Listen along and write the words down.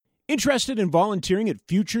Interested in volunteering at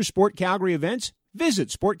future Sport Calgary events? Visit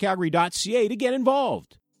sportcalgary.ca to get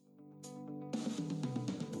involved.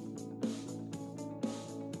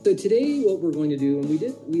 So today what we're going to do, and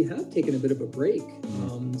we have taken a bit of a break.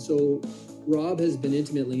 So Rob has been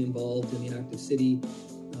intimately involved in the Active City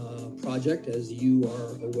project, as you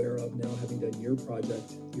are aware of now, having done your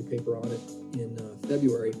project, your paper on it in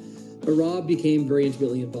February. But Rob became very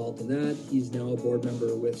intimately involved in that. He's now a board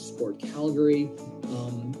member with Sport Calgary.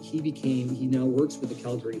 He now works with the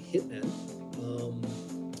Calgary Hitmen,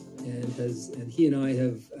 and he and I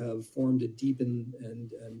have formed a deep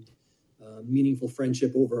and meaningful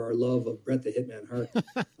friendship over our love of Bret the Hitman Hart.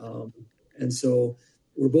 And so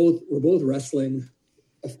we're both wrestling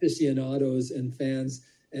aficionados and fans.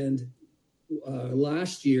 And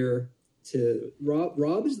last year,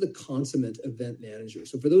 Rob is the consummate event manager.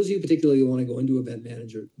 So for those of you particularly who want to go into event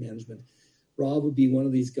management, Rob would be one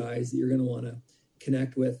of these guys that you're going to want to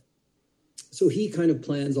connect with. So he kind of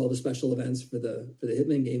plans all the special events for the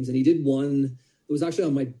Hitman games, and he did one. It was actually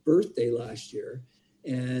on my birthday last year,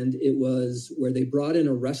 and it was where they brought in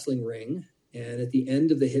a wrestling ring, and at the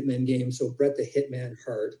end of the Hitman game, so Bret the Hitman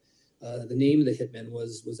Hart, the name of the Hitman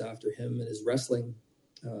was after him and his wrestling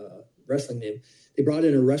name. They brought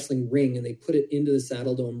in a wrestling ring and they put it into the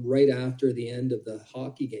Saddle Dome right after the end of the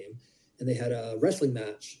hockey game, and they had a wrestling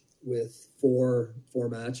match with four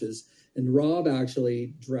matches. And Rob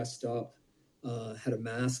actually dressed up, had a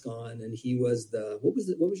mask on, and he was what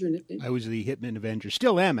was your nickname? I was the Hitman Avenger.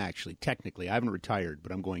 Still am, actually, technically. I haven't retired,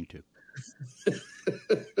 but I'm going to.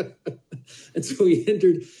 And so he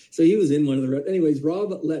entered. So he was in one of the. Anyways,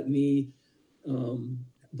 Rob let me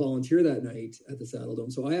volunteer that night at the Saddle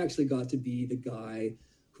Dome. So I actually got to be the guy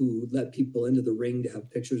who let people into the ring to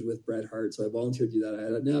have pictures with Bret Hart. So I volunteered to do that. I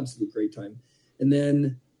had an absolute great time. And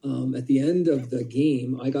then at the end of the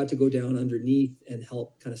game, I got to go down underneath and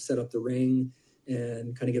help kind of set up the ring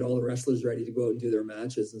and kind of get all the wrestlers ready to go out and do their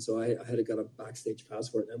matches. And so I got a backstage pass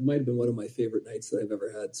for it. And it might have been one of my favorite nights that I've ever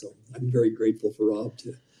had. So I'm very grateful for Rob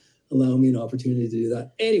to allow me an opportunity to do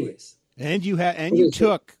that. Anyways. And you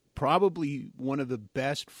took probably one of the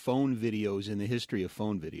best phone videos in the history of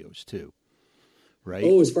phone videos too, right?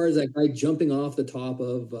 Oh, as far as that guy jumping off the top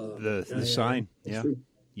of the sign. Yeah. True.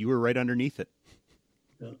 You were right underneath it.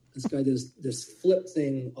 Yeah. This guy does this flip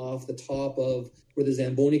thing off the top of where the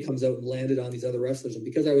Zamboni comes out and landed on these other wrestlers. And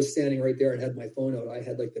because I was standing right there and had my phone out, I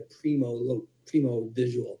had like the primo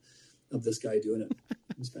visual of this guy doing it.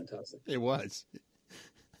 It was fantastic. It was.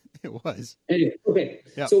 Anyway, okay.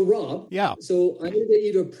 Yeah. So Rob. Yeah. So I'm going to get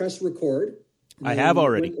you to press record. I have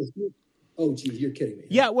already. Oh, geez, you're kidding me.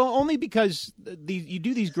 Yeah, well, only because you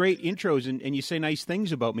do these great intros and you say nice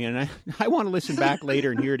things about me, and I want to listen back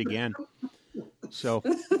later and hear it again. So,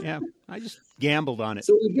 yeah, I just gambled on it.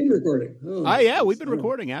 So we've been recording. Yeah, we've been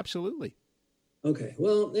recording, absolutely. Okay,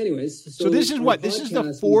 well, anyways. So this is what? This is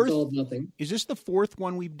the fourth? Is this the fourth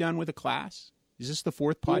one we've done with a class? Is this the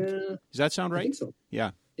fourth podcast? Yeah, does that sound right? I think so.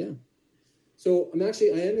 Yeah. Yeah. So I am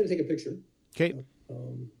going to take a picture. Okay.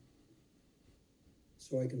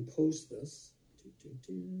 So I can post this. All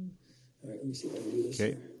right, let me see if I can do this.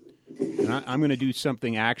 Okay. And I'm going to do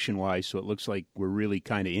something action-wise, so it looks like we're really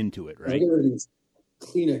kind of into it, right? I'll get rid of these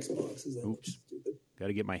Kleenex boxes. Oops. Got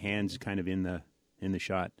to get my hands kind of in the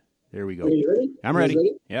shot. There we go. Are you ready? I'm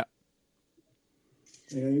ready. Yeah.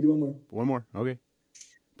 Okay, let me do one more. One more. Okay.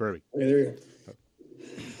 Perfect. Okay, there you go.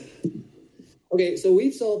 Okay, so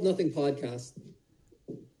we've Solved Nothing podcast.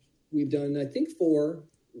 We've done, I think, 4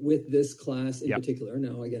 with this class in particular.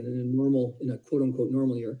 Now, again, in a quote unquote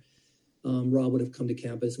normal year, Rob would have come to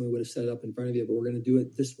campus and we would have set it up in front of you, but we're going to do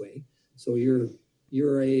it this way. So you're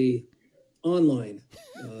a online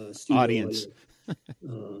audience,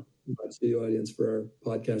 studio audience for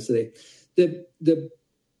our podcast today. The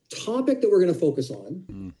topic that we're going to focus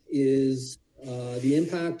on is the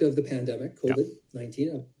impact of the pandemic,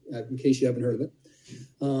 COVID-19, in case you haven't heard of it,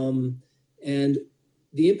 and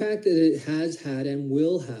the impact that it has had and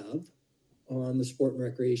will have on the sport and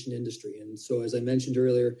recreation industry. And so, as I mentioned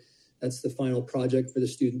earlier, that's the final project for the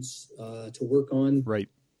students to work on. Right.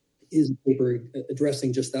 Is a paper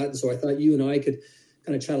addressing just that. And so I thought you and I could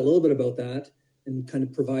kind of chat a little bit about that and kind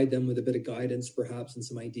of provide them with a bit of guidance, perhaps, and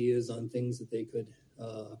some ideas on things that they could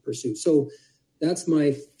pursue. So that's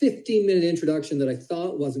my 15-minute introduction that I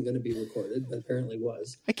thought wasn't going to be recorded, but apparently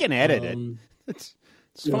was. I can edit it. It's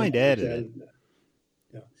fine to edit it.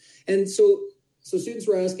 Yeah. And so students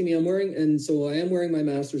were asking me, I am wearing my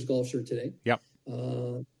master's golf shirt today. Yep.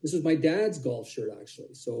 This was my dad's golf shirt,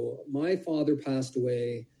 actually. So my father passed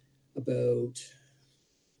away about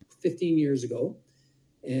 15 years ago.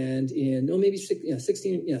 And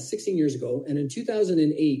 16 years ago. And in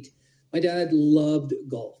 2008, my dad loved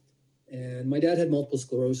golf, and my dad had multiple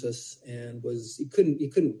sclerosis and he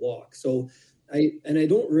couldn't walk. So I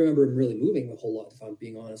don't remember him really moving a whole lot, if I'm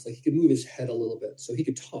being honest. Like, he could move his head a little bit, so he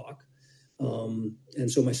could talk. And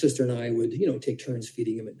so my sister and I would, take turns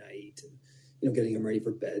feeding him at night and, getting him ready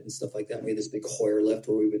for bed and stuff like that. We had this big Hoyer lift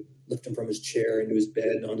where we would lift him from his chair into his bed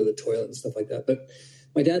and onto the toilet and stuff like that. But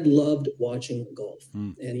my dad loved watching golf,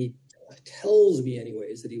 and he tells me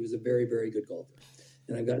anyways that he was a very, very good golfer.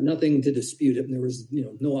 And I've got nothing to dispute it. And there was,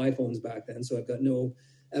 no iPhones back then, so I've got no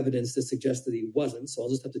evidence to suggest that he wasn't. So I'll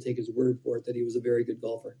just have to take his word for it that he was a very good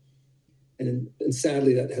golfer. And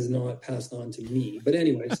sadly, that has not passed on to me. But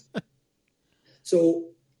anyways, so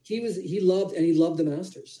he loved the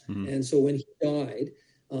Masters. Mm-hmm. And so when he died,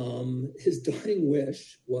 his dying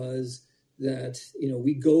wish was that,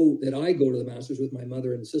 I go to the Masters with my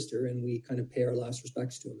mother and sister, and we kind of pay our last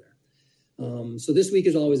respects to him there. So this week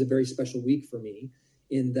is always a very special week for me,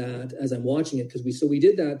 in that as I'm watching it, because we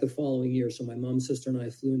did that the following year. So my mom, sister, and I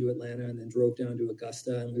flew into Atlanta and then drove down to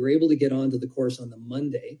Augusta, and we were able to get onto the course on the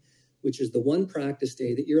Monday, which is the one practice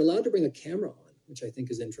day that you're allowed to bring a camera on, which I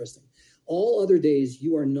think is interesting. All other days,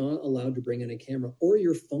 you are not allowed to bring in a camera or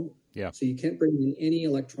your phone. Yeah. So you can't bring in any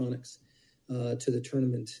electronics to the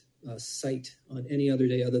tournament site on any other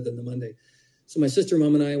day other than the Monday. So my sister,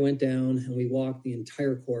 mom, and I went down and we walked the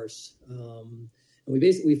entire course. And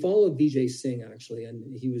we followed Vijay Singh, actually,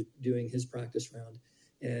 and he was doing his practice round.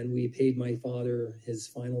 And we paid my father his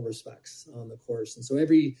final respects on the course. And so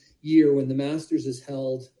every year when the Masters is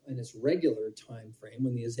held in its regular time frame,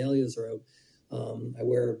 when the azaleas are out, I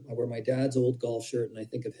wear my dad's old golf shirt and I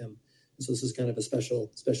think of him. And so this is kind of a special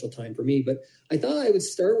time for me. But I thought I would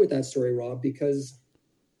start with that story, Rob, because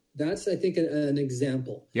that's, I think, an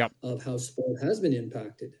example of how sport has been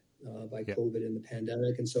impacted by COVID and the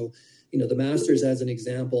pandemic. And so, the Masters, as an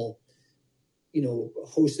example,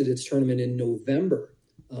 hosted its tournament in November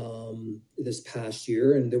this past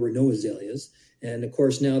year, and there were no azaleas. And of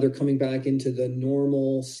course, now they're coming back into the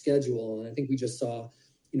normal schedule. And I think we just saw,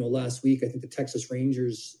 last week, I think the Texas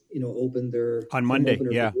Rangers, opened their on Monday.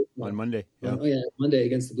 On Monday. Yeah. Monday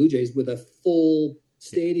against the Blue Jays with a full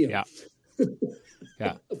stadium. Yeah.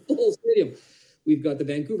 Yeah. A full stadium. We've got the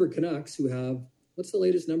Vancouver Canucks, who have, what's the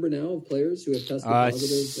latest number now of players who have tested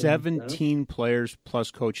positive? 17 players plus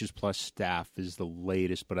coaches plus staff is the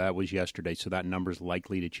latest, but that was yesterday, so that number is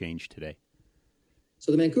likely to change today.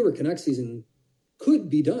 So the Vancouver Canucks season could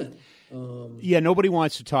be done. Nobody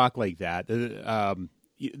wants to talk like that.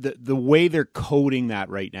 The way they're coding that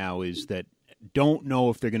right now is that don't know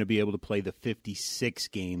if they're going to be able to play the 56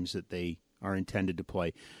 games that they are intended to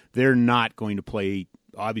play. They're not going to play,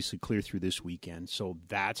 obviously, clear through this weekend, so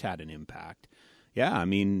that's had an impact. Yeah, I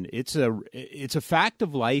mean, it's a fact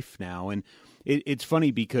of life now, and it's funny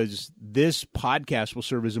because this podcast will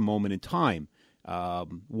serve as a moment in time.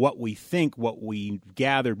 What we think, what we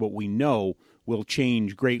gathered, what we know will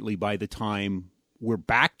change greatly by the time we're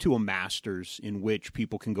back to a Masters in which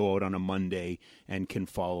people can go out on a Monday and can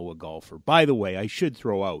follow a golfer. By the way, I should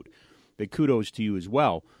throw out the kudos to you as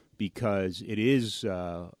well, because it is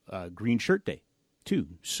Green Shirt Day, too.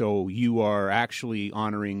 So you are actually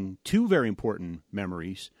honoring two very important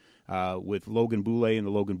memories with Logan Boulet and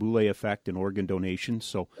the Logan Boulet Effect and organ donation.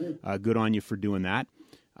 So good on you for doing that.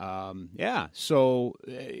 So,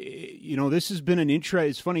 this has been an intro.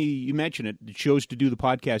 It's funny you mention it. It chose to do the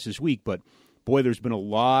podcast this week, but boy, there's been a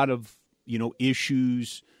lot of,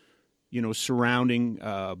 issues, surrounding,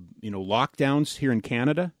 lockdowns here in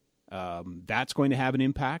Canada. That's going to have an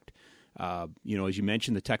impact. As you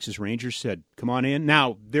mentioned, the Texas Rangers said, come on in.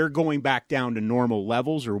 Now, they're going back down to normal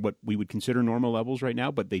levels, or what we would consider normal levels right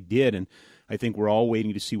now, but they did, and I think we're all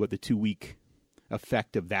waiting to see what the 2-week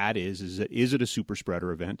effect of that is. Is it a super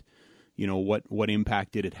spreader event? What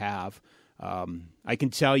impact did it have? I can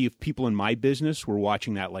tell you, if people in my business were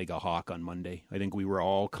watching that like a hawk on Monday. I think we were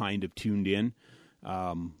all kind of tuned in,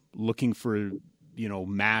 looking for,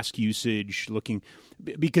 mask usage,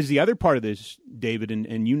 because the other part of this, David,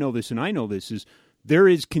 and you know this and I know this, is there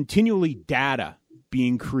is continually data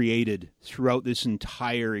being created throughout this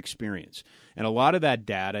entire experience. And a lot of that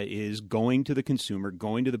data is going to the consumer,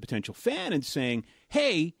 going to the potential fan and saying,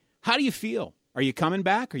 hey, how do you feel? Are you coming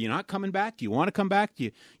back? Are you not coming back? Do you want to come back?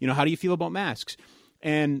 How do you feel about masks?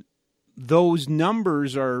 And those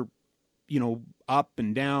numbers are, up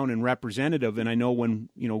and down and representative. And I know when,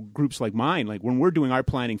 groups like mine, like when we're doing our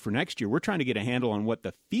planning for next year, we're trying to get a handle on what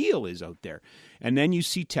the feel is out there. And then you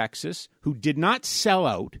see Texas, who did not sell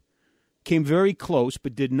out, came very close,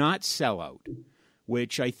 but did not sell out,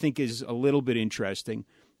 which I think is a little bit interesting.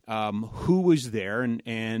 Who was there?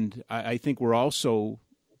 And I think we're also,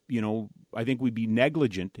 I think we'd be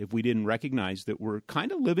negligent if we didn't recognize that we're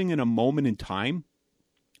kind of living in a moment in time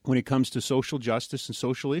when it comes to social justice and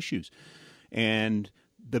social issues. And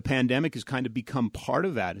the pandemic has kind of become part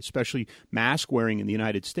of that, especially mask wearing in the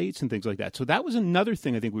United States and things like that. So that was another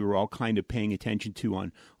thing I think we were all kind of paying attention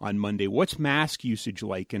to on Monday. What's mask usage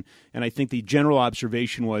like? And I think the general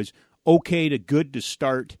observation was okay to good to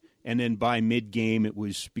start, and then by mid-game it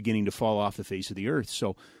was beginning to fall off the face of the earth.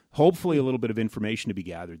 So hopefully a little bit of information to be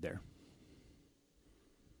gathered there.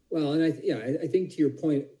 Well, and I think to your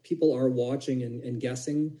point, people are watching and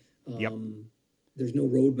guessing. Yep. There's no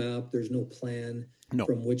roadmap. There's no plan No.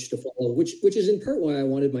 from which to follow, which is in part why I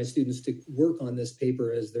wanted my students to work on this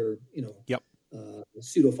paper as their, Yep.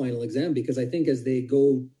 Pseudo final exam, because I think as they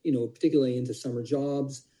go, particularly into summer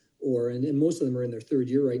jobs and most of them are in their third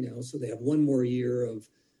year right now. So they have one more year of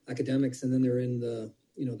academics and then they're in the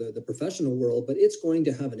professional world, but it's going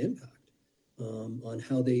to have an impact on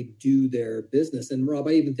how they do their business. And Rob,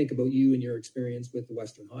 I even think about you and your experience with the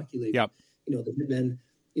Western Hockey League. Yep. The Hitmen,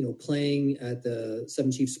 playing at the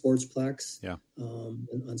Seven Chiefs Sportsplex,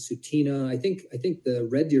 on Sutina. I think the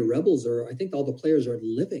Red Deer Rebels I think all the players are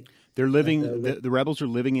living. They're living, the Rebels are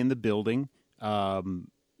living in the building.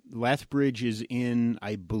 Lethbridge is in,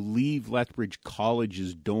 I believe, Lethbridge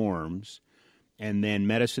College's dorms, and then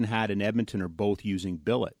Medicine Hat and Edmonton are both using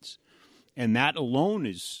billets. And that alone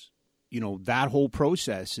is, that whole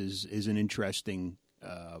process is an interesting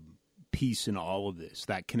piece in all of this,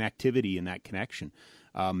 that connectivity and that connection.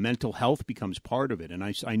 Mental health becomes part of it. And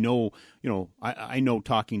I know, I know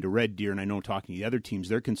talking to Red Deer and I know talking to the other teams,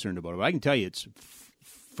 they're concerned about it. But I can tell you it's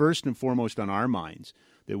first and foremost on our minds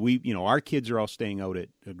that our kids are all staying out at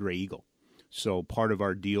Grey Eagle. So part of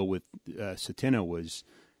our deal with Satina was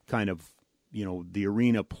kind of, the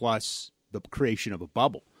arena plus the creation of a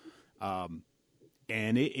bubble.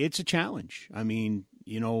 And it's a challenge. I mean,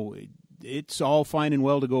 it's all fine and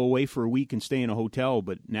well to go away for a week and stay in a hotel,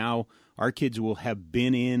 but now our kids will have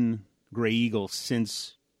been in Grey Eagle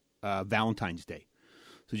since Valentine's Day.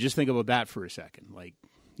 So just think about that for a second. Like,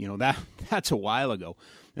 that's a while ago.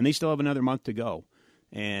 And they still have another month to go.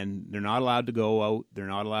 And they're not allowed to go out. They're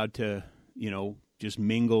not allowed to, just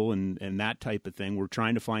mingle and that type of thing. We're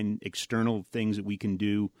trying to find external things that we can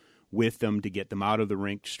do with them to get them out of the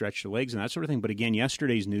rink, to stretch their legs and that sort of thing. But again,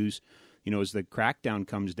 yesterday's news, as the crackdown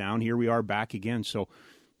comes down, here we are back again. So,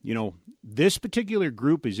 this particular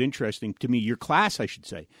group is interesting to me, your class, I should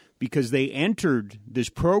say, because they entered this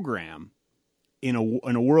program in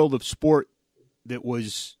a world of sport that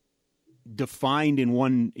was defined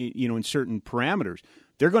in in certain parameters.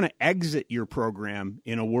 They're going to exit your program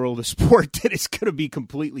in a world of sport that is going to be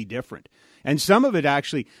completely different. And some of it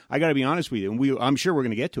actually, I got to be honest with you, and I'm sure we're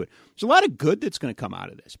going to get to it. There's a lot of good that's going to come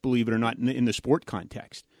out of this, believe it or not, in the sport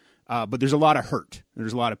context. But there's a lot of hurt.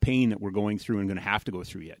 There's a lot of pain that we're going through and going to have to go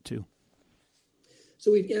through yet, too.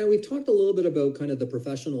 So we've talked a little bit about kind of the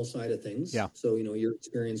professional side of things. Yeah. So, your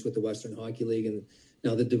experience with the Western Hockey League and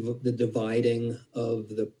now the dividing of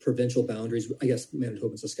the provincial boundaries. I guess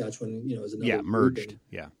Manitoba and Saskatchewan, is another merged.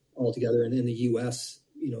 Altogether, and in the U.S.,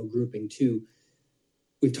 grouping too.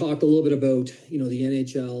 We've talked a little bit about, the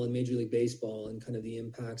NHL and Major League Baseball and kind of the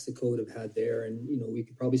impacts the code have had there. And, we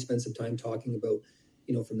could probably spend some time talking about,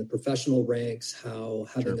 from the professional ranks, how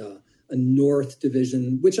having a North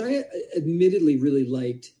division, which I admittedly really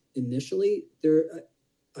liked initially,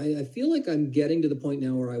 I feel like I'm getting to the point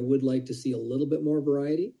now where I would like to see a little bit more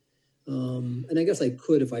variety. And I guess I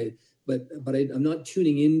could but I'm not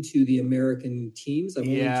tuning into the American teams. I'm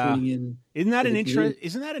only tuning in. Isn't that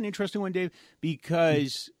an interesting one, Dave?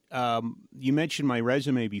 Because you mentioned my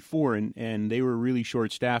resume before, and they were really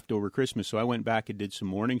short-staffed over Christmas, so I went back and did some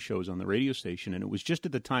morning shows on the radio station, and it was just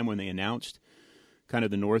at the time when they announced kind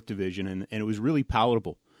of the North Division, and it was really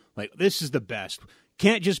palatable. Like, this is the best.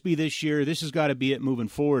 Can't just be this year. This has got to be it moving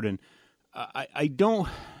forward. And I don't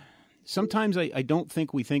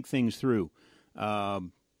think we think things through.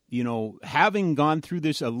 Having gone through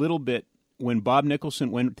this a little bit when Bob Nicholson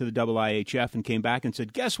went to the IIHF and came back and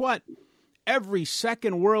said, guess what? Every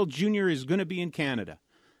second World Junior is going to be in Canada.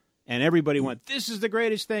 And everybody went, this is the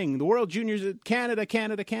greatest thing. The World Juniors, Canada,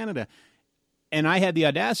 Canada, Canada. And I had the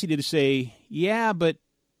audacity to say, yeah, but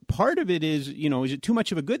part of it is, is it too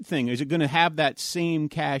much of a good thing? Is it going to have that same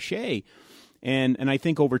cachet? And I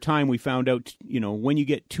think over time we found out, when you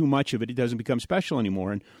get too much of it, it doesn't become special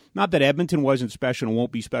anymore. And not that Edmonton wasn't special and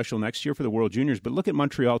won't be special next year for the World Juniors, but look at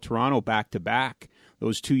Montreal, Toronto back-to-back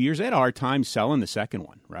those 2 years. They had a hard time selling the second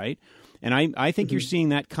one, right? And I think you're seeing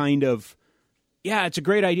that kind of, it's a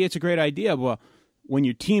great idea. Well, when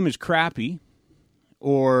your team is crappy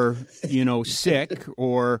or, sick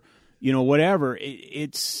or, whatever.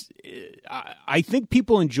 I think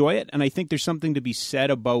people enjoy it, and I think there's something to be said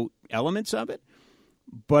about elements of it.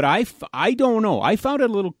 But I don't know. I found it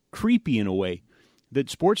a little creepy in a way that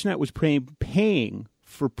Sportsnet was paying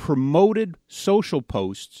for promoted social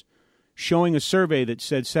posts showing a survey that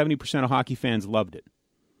said 70% of hockey fans loved it.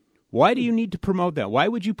 Why do you need to promote that? Why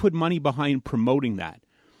would you put money behind promoting that?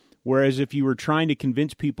 Whereas if you were trying to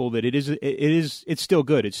convince people that it's still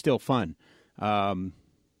good, it's still fun.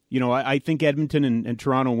 I think Edmonton and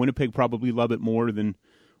Toronto and Winnipeg probably love it more than,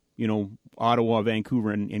 Ottawa,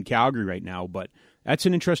 Vancouver, and Calgary right now. But that's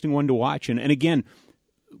an interesting one to watch. And again,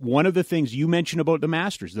 one of the things you mentioned about the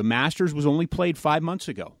Masters was only played 5 months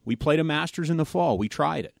ago. We played a Masters in the fall. We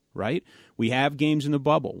tried it, right? We have games in the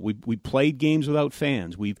bubble. We played games without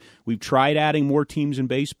fans. We've tried adding more teams in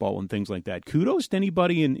baseball and things like that. Kudos to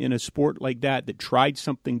anybody in a sport like that tried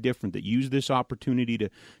something different, that used this opportunity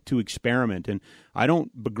to experiment. And I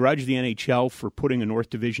don't begrudge the NHL for putting a North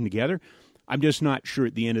Division together. I'm just not sure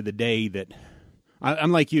at the end of the day that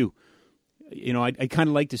I'm like you. I'd kind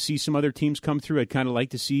of like to see some other teams come through. I'd kind of like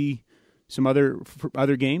to see some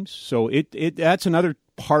other games. So that's another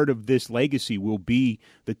part of this legacy will be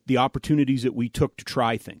the opportunities that we took to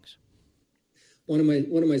try things. One of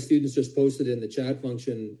my students just posted in the chat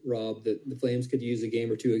function, Rob, that the Flames could use a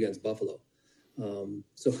game or two against Buffalo.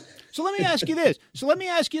 So let me ask you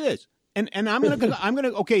this. And I'm gonna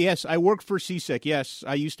okay, yes, I worked for CSEC. Yes,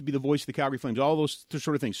 I used to be the voice of the Calgary Flames. All those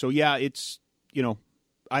sort of things. So yeah, it's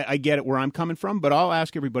I get it where I'm coming from, but I'll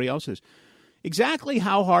ask everybody else this. Exactly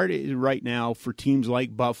how hard it is right now for teams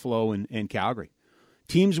like Buffalo and Calgary.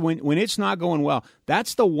 Teams, when it's not going well,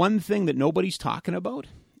 that's the one thing that nobody's talking about.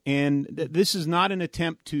 And this is not an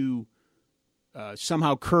attempt to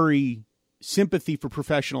somehow curry sympathy for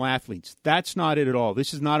professional athletes. That's not it at all.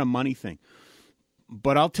 This is not a money thing.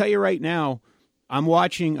 But I'll tell you right now, I'm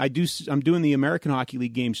doing the American Hockey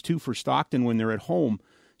League games too for Stockton when they're at home.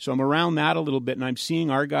 So I'm around that a little bit, and I'm seeing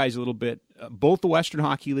our guys a little bit. Both the Western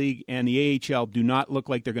Hockey League and the AHL do not look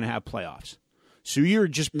like they're going to have playoffs. So you're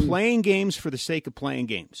just playing games for the sake of playing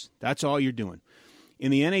games. That's all you're doing. In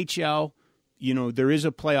the NHL, there is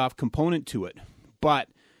a playoff component to it. But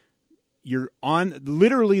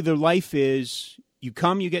literally the life is, you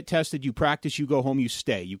come, you get tested, you practice, you go home, you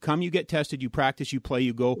stay. You come, you get tested, you practice, you play,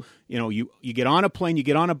 you go, you get on a plane, you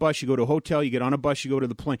get on a bus, you go to a hotel, you get on a bus, you go to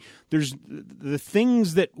the plane. There's the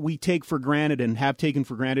things that we take for granted and have taken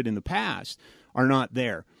for granted in the past are not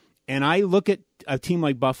there. And I look at a team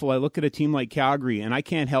like Buffalo, I look at a team like Calgary, and I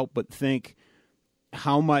can't help but think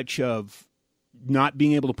how much of not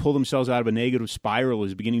being able to pull themselves out of a negative spiral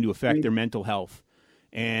is beginning to affect their mental health.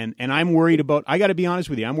 And I'm worried about, I got to be honest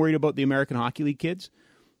with you, I'm worried about the American Hockey League kids.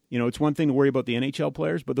 It's one thing to worry about the NHL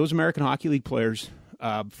players, but those American Hockey League players,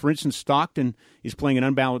 for instance, Stockton is playing an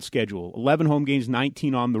unbalanced schedule, 11 home games,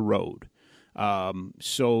 19 on the road.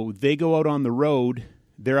 So they go out on the road,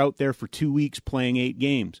 they're out there for 2 weeks playing 8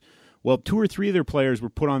 games. Well, 2 or 3 of their players were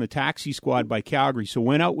put on the taxi squad by Calgary, so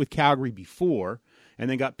went out with Calgary before, and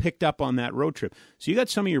then got picked up on that road trip. So you got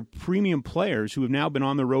some of your premium players who have now been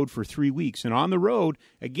on the road for 3 weeks. And on the road,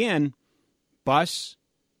 again, bus,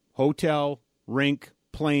 hotel, rink,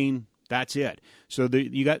 plane, that's it. So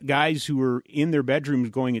you got guys who are in their bedrooms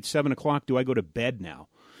going at 7 o'clock, do I go to bed now?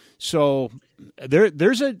 So I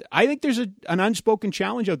think there's an unspoken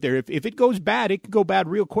challenge out there. If it goes bad, it can go bad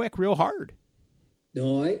real quick, real hard.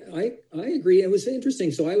 No, I agree. It was interesting.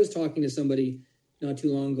 So I was talking to somebody not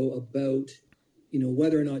too long ago about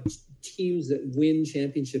whether or not teams that win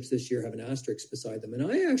championships this year have an asterisk beside them. And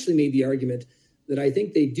I actually made the argument that I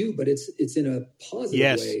think they do, but it's in a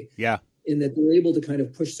positive way. Yeah. In that they're able to kind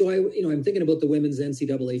of push. So I'm thinking about the women's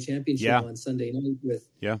NCAA championship on Sunday night with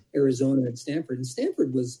Arizona and Stanford. And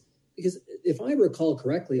Stanford was, because if I recall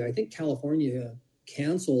correctly, I think California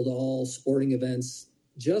canceled all sporting events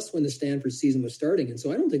just when the Stanford season was starting. And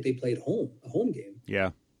so I don't think they played a home game.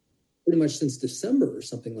 Yeah. Pretty much since December or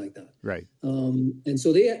something like that. Right. And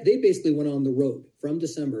so they basically went on the road from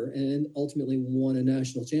December and ultimately won a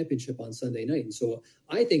national championship on Sunday night. And so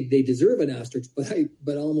I think they deserve an asterisk,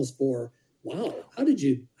 but almost for, wow, how did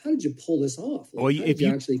you pull this off? Well,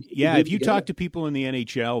 if you talk to people in the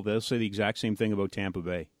NHL, they'll say the exact same thing about Tampa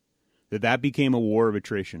Bay, that became a war of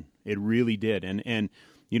attrition. It really did. And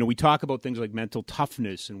we talk about things like mental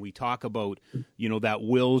toughness, and we talk about, that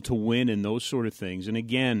will to win and those sort of things. And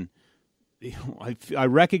again, I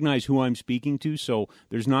recognize who I'm speaking to, so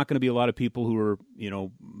there's not going to be a lot of people who are,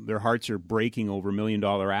 their hearts are breaking over $1 million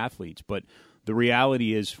athletes. But the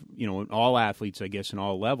reality is, all athletes, I guess, in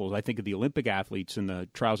all levels, I think of the Olympic athletes and the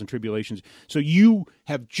trials and tribulations. So you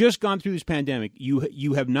have just gone through this pandemic.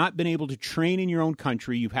 You have not been able to train in your own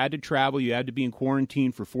country. You've had to travel. You had to be in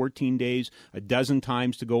quarantine for 14 days, a dozen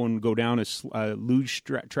times to go down a luge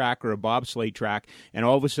track or a bobsleigh track. And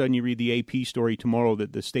all of a sudden you read the AP story tomorrow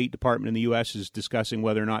that the State Department in the U.S. is discussing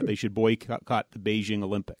whether or not they should boycott the Beijing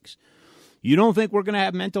Olympics. You don't think we're going to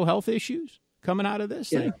have mental health issues coming out of this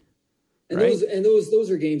thing? And right? those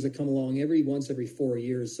are games that come along every 4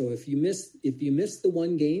 years. So if you miss the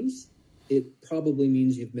one games, it probably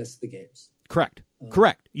means you've missed the games. Correct.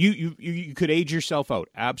 You could age yourself out.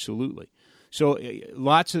 Absolutely. So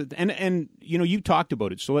lots of and you talked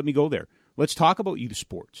about it. So let me go there. Let's talk about youth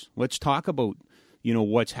sports. Let's talk about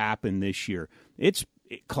what's happened this year.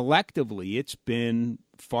 Collectively it's been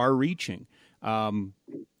far-reaching.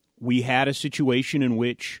 We had a situation in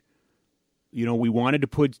which we wanted to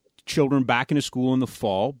put children back into school in the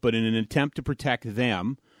fall, but in an attempt to protect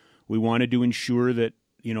them, we wanted to ensure that,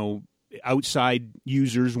 outside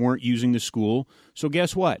users weren't using the school. So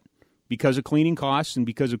guess what? Because of cleaning costs and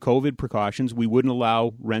because of COVID precautions, we wouldn't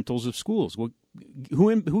allow rentals of schools. Well,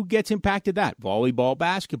 who gets impacted that? Volleyball,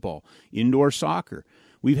 basketball, indoor soccer.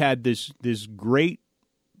 We've had this great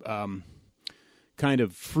kind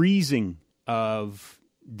of freezing of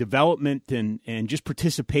development and just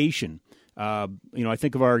participation. I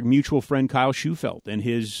think of our mutual friend Kyle Schufelt and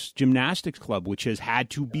his gymnastics club, which has had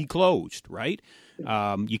to be closed, right?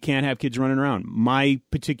 You can't have kids running around. My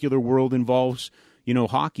particular world involves,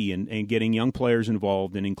 hockey and getting young players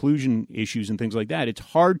involved and inclusion issues and things like that. It's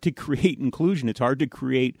hard to create inclusion. It's hard to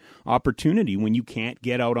create opportunity when you can't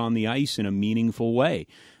get out on the ice in a meaningful way.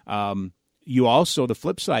 The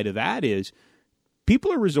flip side of that is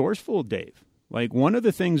people are resourceful, Dave. Like one of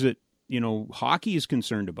the things that hockey is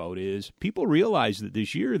concerned about is people realize that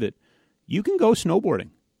this year that you can go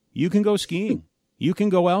snowboarding, you can go skiing, you can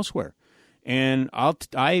go elsewhere. And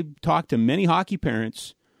I talked to many hockey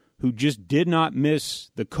parents who just did not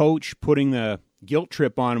miss the coach putting the guilt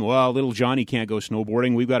trip on him. Well, little Johnny can't go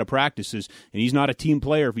snowboarding. We've got to practice this. And he's not a team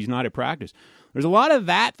player if he's not at practice. There's a lot of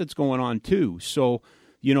that's going on too. So,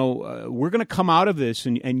 we're going to come out of this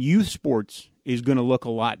and youth sports is going to look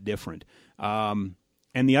a lot different.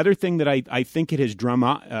 And the other thing that I think it has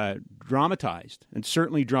dramatized and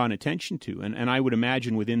certainly drawn attention to, and I would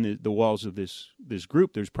imagine within the walls of this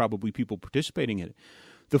group, there's probably people participating in it,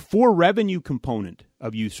 the for revenue component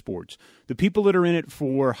of youth sports, the people that are in it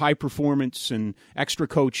for high performance and extra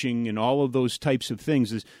coaching and all of those types of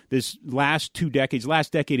things, this last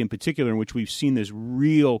decade in particular, in which we've seen this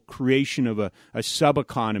real creation of a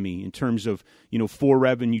sub-economy in terms of, for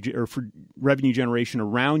revenue generation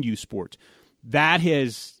around youth sports. That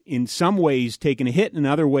has, in some ways, taken a hit. In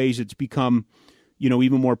other ways, it's become,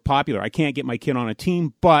 even more popular. I can't get my kid on a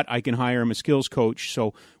team, but I can hire him a skills coach,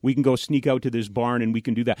 so we can go sneak out to this barn and we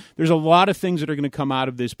can do that. There's a lot of things that are going to come out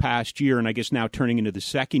of this past year, and I guess now turning into the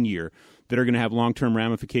second year, that are going to have long-term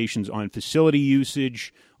ramifications on facility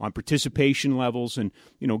usage, on participation levels, and,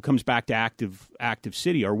 it comes back to active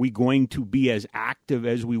city. Are we going to be as active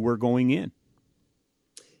as we were going in?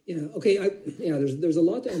 Yeah. Okay. There's a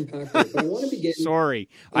lot to unpack there, but I want to begin. Sorry,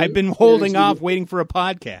 I've been holding off, waiting for a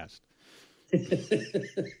podcast.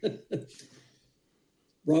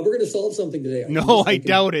 Rob, we're going to solve something today. No, I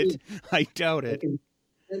doubt it. I doubt it.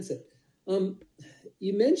 Sense it.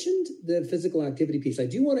 You mentioned the physical activity piece. I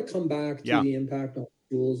do want to come back to the impact on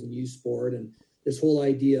schools and youth sport and this whole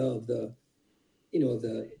idea of the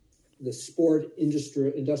sport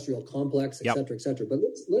industrial complex, et cetera, et cetera. But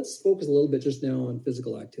let's focus a little bit just now on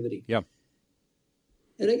physical activity. Yeah.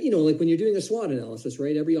 And, like when you're doing a SWOT analysis,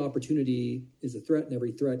 right, every opportunity is a threat and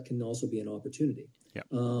every threat can also be an opportunity. Yeah.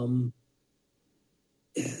 Do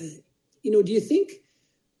you think,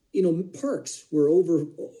 parks were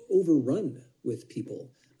overrun with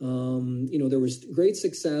people? There was great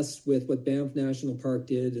success with what Banff National Park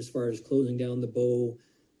did as far as closing down the Bow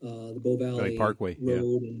Valley Parkway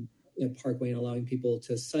Road and Parkway and allowing people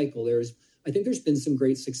to cycle. I think there's been some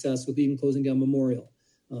great success with even closing down Memorial.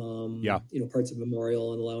 Parts of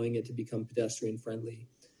Memorial and allowing it to become pedestrian friendly.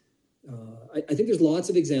 I think there's lots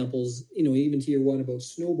of examples, even to your one about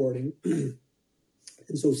snowboarding.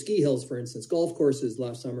 And so ski hills, for instance, golf courses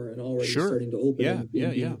last summer and already starting to open.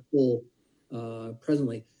 Full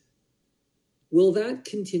presently. Will that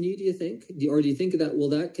continue, do you think? Or do you think will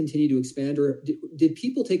that continue to expand? Or did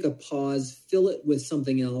people take a pause, fill it with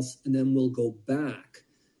something else, and then we'll go back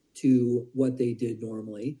to what they did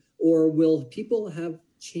normally? Or will people have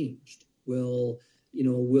changed? Will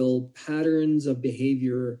patterns of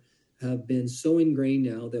behavior have been so ingrained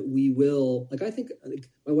now that we will, like, I think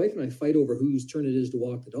my wife and I fight over whose turn it is to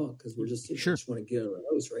walk the dog because we're just, Sure. just want to get out of the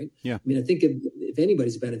house, right? Yeah. I mean, I think if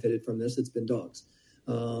anybody's benefited from this, it's been dogs.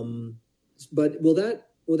 But will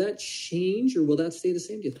that change or will that stay the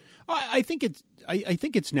same? Do you think? I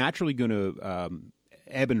think it's naturally going to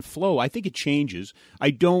ebb and flow. I think it changes. I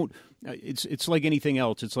don't. It's like anything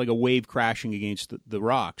else. It's like a wave crashing against the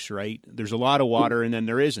rocks, right? There's a lot of water, and then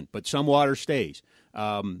there isn't, but some water stays.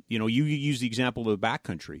 You use the example of the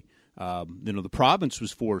backcountry. The province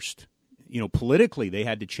was forced. Politically, they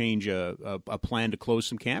had to change a plan to close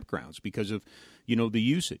some campgrounds because of the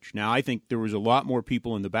usage. Now, I think there was a lot more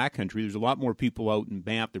people in the backcountry. There's a lot more people out in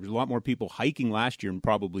Banff. There was a lot more people hiking last year and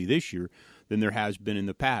probably this year than there has been in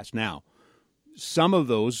the past. Now, some of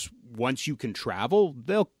those, once you can travel,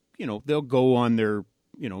 they'll go on their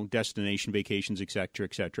destination vacations, et cetera,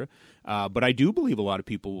 et cetera. But I do believe a lot of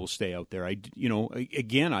people will stay out there.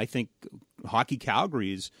 Again, I think Hockey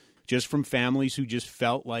Calgary is just from families who just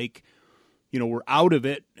felt like, we're out of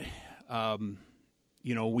it.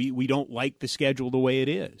 We don't like the schedule the way it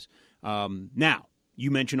is. Now, you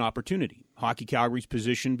mentioned opportunity. Hockey Calgary's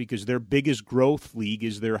position, because their biggest growth league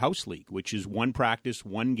is their house league, which is one practice,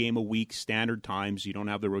 one game a week, standard times. You don't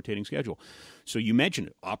have the rotating schedule. So you mentioned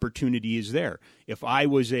it. Opportunity is there. If I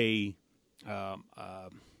was an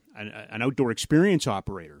outdoor experience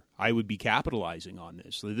operator, I would be capitalizing on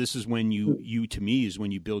this. So this is when you to me, is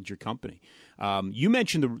when you build your company. You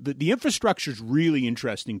mentioned the infrastructure is really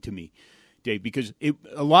interesting to me, Dave, because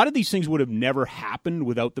a lot of these things would have never happened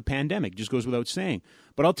without the pandemic. Just goes without saying.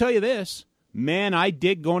 But I'll tell you this, man, I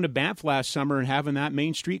did going to Banff last summer and having that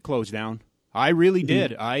main street closed down. I really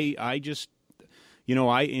did. I just,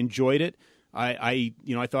 I enjoyed it. I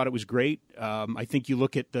thought it was great. I think you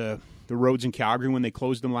look at the roads in Calgary when they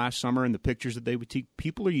closed them last summer and the pictures that they would take,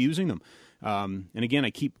 people are using them. And again, I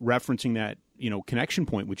keep referencing that, connection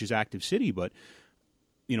point, which is Active City, but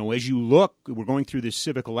as you look, we're going through this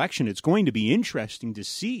civic election, it's going to be interesting to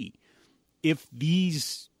see if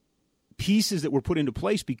these pieces that were put into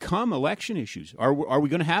place become election issues. Are we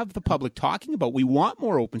going to have the public talking about, we want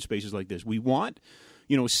more open spaces like this. We want,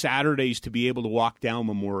 Saturdays to be able to walk down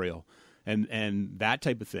Memorial and that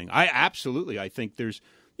type of thing. I think there's,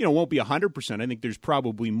 won't be 100%. I think there's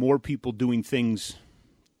probably more people doing things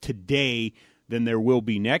today than there will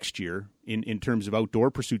be next year in terms of outdoor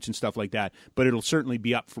pursuits and stuff like that. But it'll certainly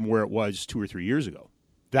be up from where it was 2 or 3 years ago.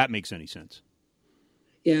 If that makes any sense.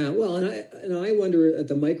 Yeah, well, and I wonder at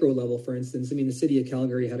the micro level, for instance, I mean, the city of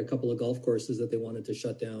Calgary had a couple of golf courses that they wanted to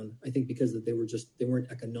shut down. I think because that they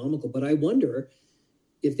weren't economical. But I wonder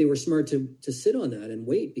if they were smart to sit on that and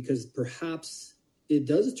wait, because perhaps it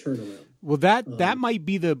does turn around. Well, that might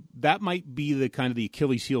be the kind of the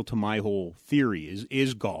Achilles heel to my whole theory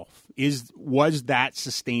is golf. Was that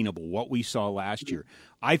sustainable, what we saw last year?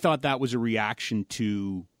 I thought that was a reaction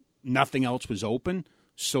to nothing else was open,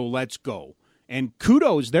 so let's go. And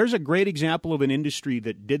kudos, there's a great example of an industry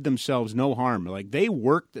that did themselves no harm. Like, they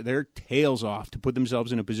worked their tails off to put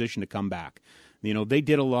themselves in a position to come back. They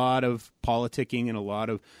did a lot of politicking and a lot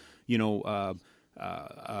of,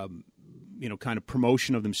 kind of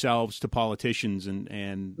promotion of themselves to politicians,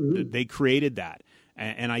 and they created that.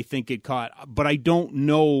 And I think it caught, but I don't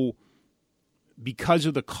know, because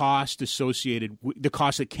of the cost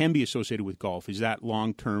that can be associated with golf, is that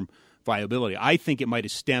long-term viability. I think it might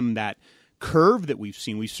have stemmed that curve that we've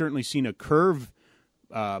seen. We've certainly seen a curve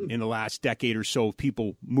in the last decade or so of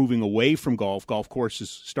people moving away from golf courses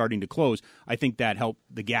starting to close. I think that helped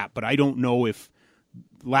the gap, but I don't know if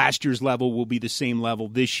last year's level will be the same level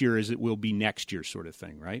this year as it will be next year, sort of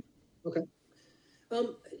thing, right? Okay.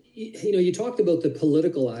 You talked about the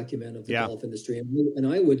political acumen of the golf industry, and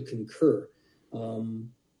I would concur. When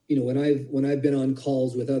I've been on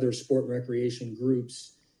calls with other sport and recreation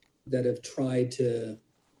groups that have tried to,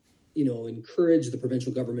 encourage the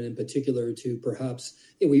provincial government in particular to perhaps,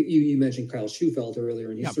 you mentioned Kyle Schufelt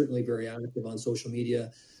earlier, and he's certainly very active on social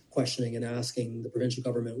media, questioning and asking the provincial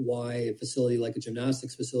government why a facility like a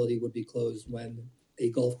gymnastics facility would be closed when a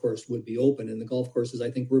golf course would be open. And the golf courses, I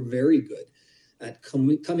think, were very good at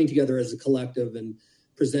coming together as a collective and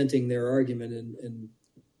presenting their argument and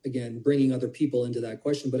again, bringing other people into that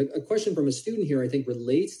question. But a question from a student here, I think,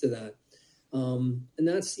 relates to that. And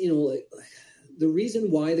that's, the reason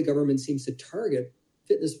why the government seems to target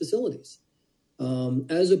fitness facilities,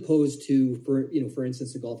 as opposed to, for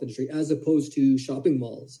instance, the golf industry, as opposed to shopping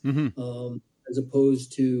malls, as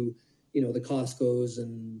opposed to, the Costcos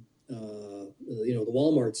and, the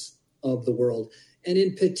Walmarts of the world. And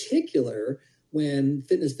in particular, when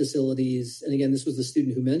fitness facilities, and again, this was the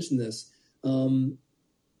student who mentioned this,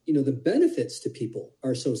 the benefits to people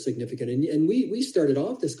are so significant. And we started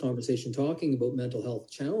off this conversation talking about mental health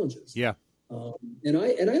challenges. Yeah. And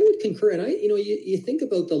I would concur. And you think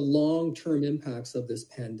about the long-term impacts of this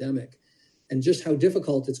pandemic and just how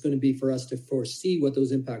difficult it's going to be for us to foresee what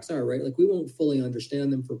those impacts are, right? Like we won't fully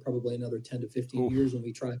understand them for probably another 10 to 15 years when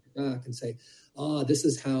we track it back and say, this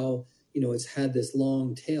is how, it's had this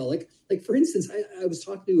long tail. Like for instance, I was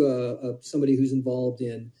talking to somebody who's involved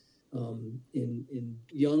in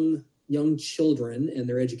young children and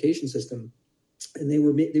their education system. And they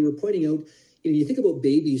were pointing out, you think about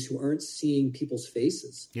babies who aren't seeing people's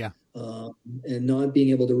faces, and not being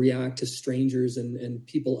able to react to strangers and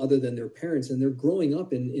people other than their parents. And they're growing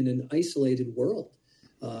up in an isolated world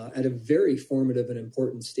at a very formative and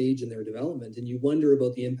important stage in their development. And you wonder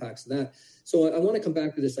about the impacts of that. So I want to come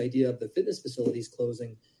back to this idea of the fitness facilities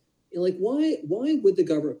closing. Why would the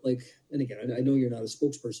government, and again, I know you're not a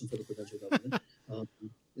spokesperson for the provincial government,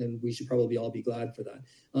 and we should probably all be glad for that.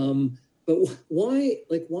 But why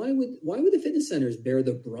would the fitness centers bear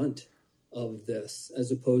the brunt of this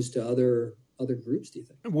as opposed to other groups, do you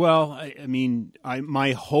think? Well,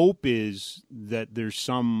 my hope is that there's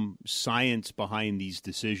some science behind these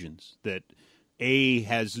decisions, that A,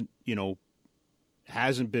 hasn't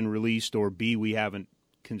been released, or B, we haven't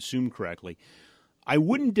consumed correctly. I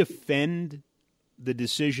wouldn't defend the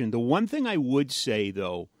decision. The one thing I would say,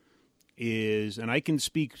 though, is, and I can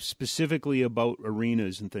speak specifically about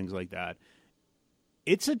arenas and things like that,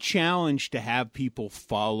 it's a challenge to have people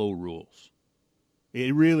follow rules.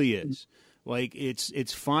 It really is. Like,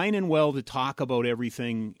 it's fine and well to talk about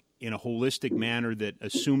everything in a holistic manner, that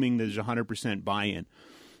assuming there's 100% buy-in.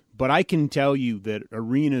 But I can tell you that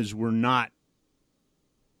arenas were not,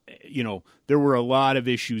 there were a lot of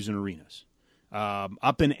issues in arenas.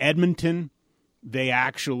 Up in Edmonton, they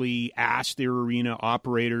actually asked their arena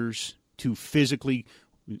operators to physically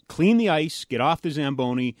clean the ice, get off the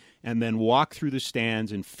Zamboni, and then walk through the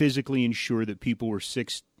stands and physically ensure that people were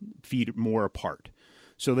 6 feet or more apart.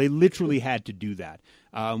 So they literally had to do that.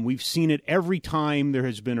 We've seen it every time there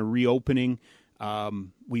has been a reopening.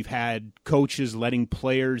 We've had coaches letting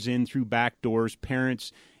players in through back doors,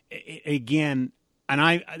 parents. Again, and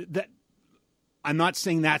I'm not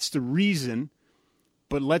saying that's the reason,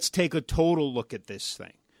 but let's take a total look at this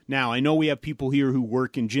thing. Now, I know we have people here who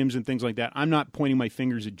work in gyms and things like that. I'm not pointing my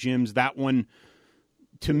fingers at gyms. That one,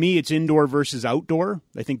 to me, it's indoor versus outdoor.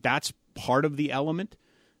 I think that's part of the element.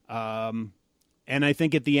 And I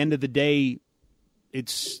think at the end of the day,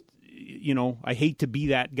 it's, I hate to be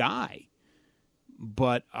that guy,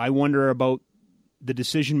 but I wonder about the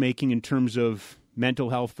decision-making in terms of mental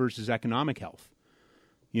health versus economic health.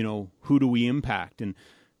 Who do we impact? And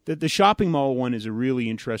the shopping mall one is a really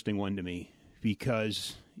interesting one to me,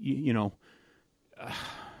 because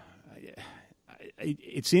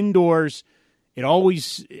it's indoors. It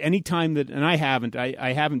always, anytime that, and I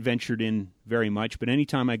haven't ventured in very much, but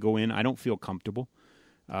anytime I go in, I don't feel comfortable.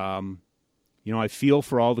 I feel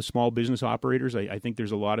for all the small business operators. I think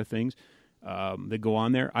there's a lot of things that go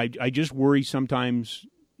on there. I just worry sometimes,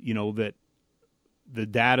 that the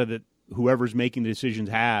data that whoever's making the decisions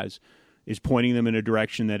is pointing them in a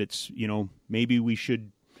direction that it's, maybe we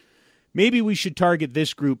should target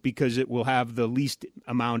this group because it will have the least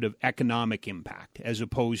amount of economic impact, as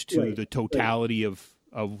opposed to the totality of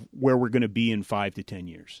where we're going to be in 5 to 10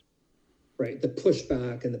 years. Right. The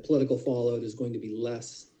pushback and the political fallout is going to be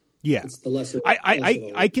less. Yeah. It's the lesser.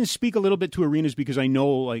 I can speak a little bit to arenas because I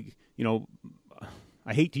know, I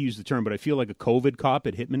hate to use the term, but I feel like a COVID cop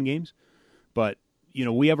at Hitman games. But,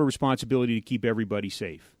 we have a responsibility to keep everybody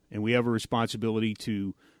safe. And we have a responsibility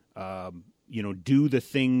to, do the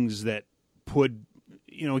things that put,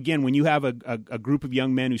 again, when you have a group of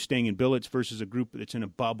young men who's staying in billets versus a group that's in a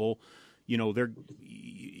bubble, they're,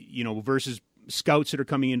 versus scouts that are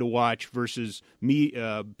coming in to watch versus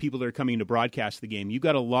people that are coming in to broadcast the game. You've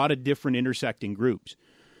got a lot of different intersecting groups,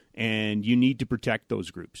 and you need to protect those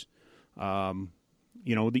groups.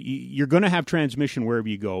 You're going to have transmission wherever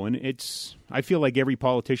you go, and I feel like every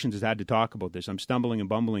politician has had to talk about this. I'm stumbling and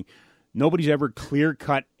bumbling. Nobody's ever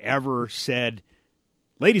clear-cut ever said,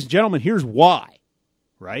 ladies and gentlemen, here's why,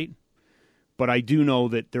 right? But I do know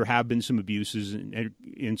that there have been some abuses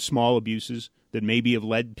and small abuses that maybe have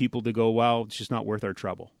led people to go, well, it's just not worth our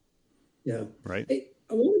trouble. Yeah. Right. Hey,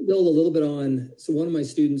 I want to build a little bit on, so one of my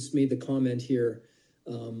students made the comment here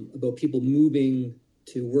about people moving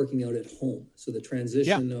to working out at home. So the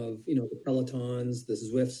transition of, the Pelotons, the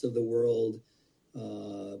Zwifts of the world,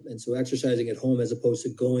 and so exercising at home as opposed to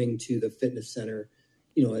going to the fitness center,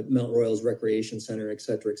 at Mount Royal's Recreation Center, et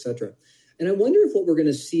cetera, et cetera. And I wonder if what we're going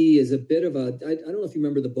to see is a bit of I don't know if you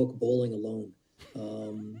remember the book Bowling Alone.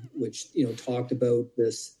 which talked about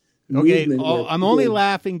this. Okay, I'm only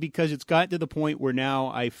laughing because it's gotten to the point where now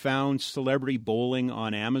I found Celebrity Bowling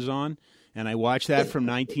on Amazon, and I watched that from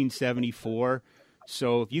 1974.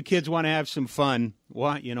 So if you kids want to have some fun,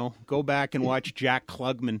 go back and watch Jack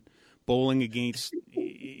Klugman bowling against,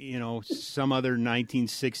 some other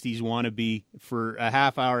 1960s wannabe for a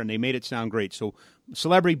half hour, and they made it sound great. So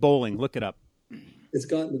Celebrity Bowling, look it up. It's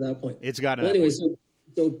gotten to that point. It's gotten to that point.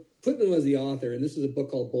 So Putman was the author, and this was a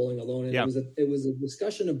book called Bowling Alone. And it was a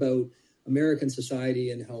discussion about American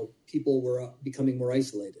society and how people were becoming more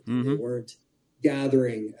isolated. Mm-hmm. They weren't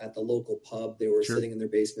gathering at the local pub. They were sitting in their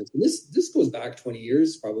basements. And this goes back 20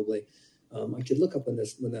 years probably. I could look up when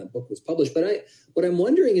that book was published. But what I'm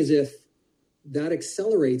wondering is if that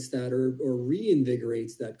accelerates that or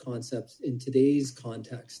reinvigorates that concept in today's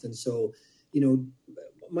context. And so,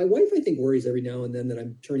 my wife, I think, worries every now and then that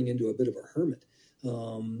I'm turning into a bit of a hermit.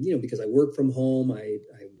 Because I work from home, I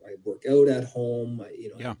work out at home.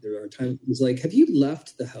 There are times it's like, have you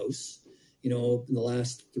left the house, in the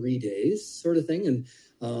last 3 days, sort of thing?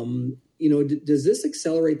 And, does this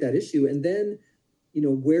accelerate that issue? And then,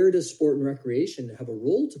 where does sport and recreation have a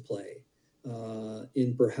role to play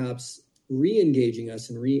in perhaps re-engaging us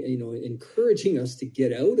and encouraging us to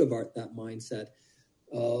get out of that mindset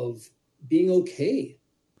of being okay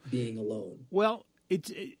being alone? Well, it's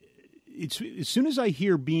as soon as I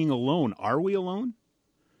hear being alone, are we alone?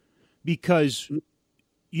 Because,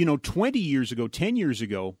 20 years ago, 10 years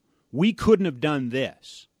ago, we couldn't have done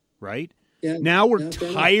this, right? Yeah, now we're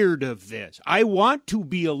tired of this. I want to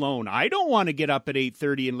be alone. I don't want to get up at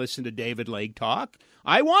 8:30 and listen to David Legg talk.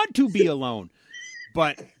 I want to be alone.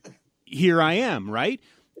 But here I am, right?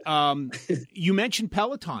 You mentioned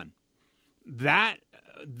Peloton.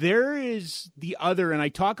 There is the other, and I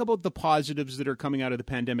talk about the positives that are coming out of the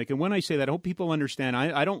pandemic. And when I say that, I hope people understand.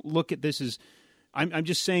 I don't look at this as, I'm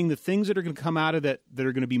just saying the things that are going to come out of that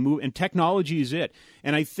are going to be moved, and technology is it.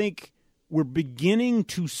 And I think we're beginning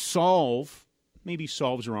to maybe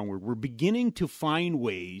solve is the wrong word. We're beginning to find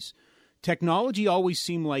ways. Technology always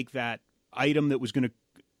seemed like that item that was going to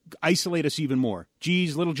isolate us even more.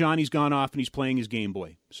 Geez, little Johnny's gone off and he's playing his Game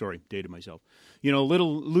Boy. Sorry, dated myself.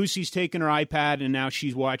 Little Lucy's taken her iPad and now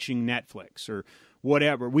she's watching Netflix or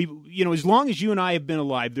whatever. As long as you and I have been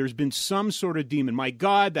alive, there's been some sort of demon. My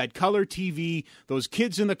God, that color TV, those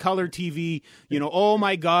kids in the color TV, oh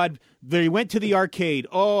my God, they went to the arcade.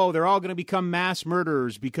 Oh, they're all going to become mass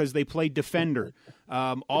murderers because they played Defender.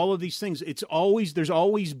 All of these things. There's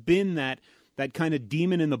always been that kind of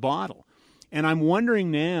demon in the bottle. And I'm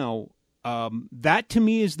wondering now, that to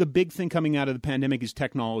me is the big thing coming out of the pandemic is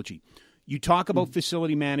technology. You talk about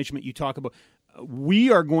facility management. You talk about we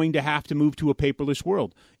are going to have to move to a paperless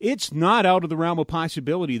world. It's not out of the realm of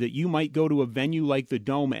possibility that you might go to a venue like the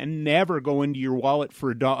Dome and never go into your wallet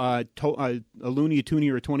for a loony, a toonie,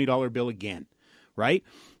 or a $20 bill again, right?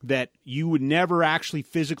 That you would never actually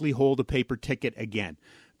physically hold a paper ticket again.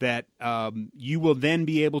 That you will then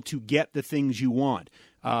be able to get the things you want.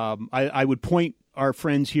 I would point our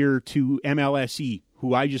friends here to MLSE,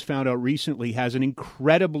 who I just found out recently has an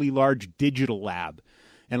incredibly large digital lab.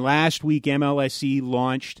 And last week, MLSE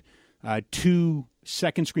launched 2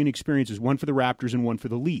 second screen experiences, one for the Raptors and one for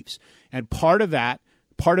the Leafs. And part of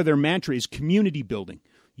their mantra is community building,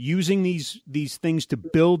 using these things to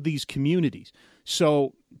build these communities.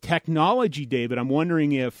 So technology, David, I'm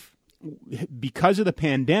wondering if, because of the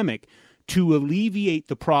pandemic, to alleviate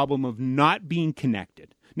the problem of not being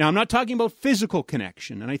connected. Now, I'm not talking about physical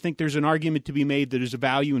connection, and I think there's an argument to be made that there's a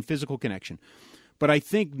value in physical connection. But I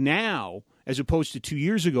think now, as opposed to 2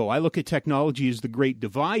 years ago, I look at technology as the great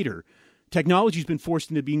divider. Technology's been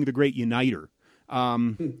forced into being the great uniter.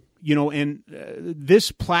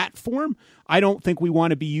 This platform, I don't think we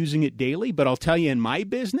want to be using it daily, but I'll tell you, in my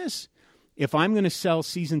business, if I'm going to sell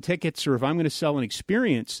season tickets or if I'm going to sell an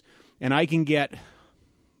experience and I can get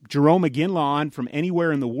Jerome McGinley on from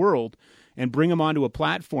anywhere in the world and bring them onto a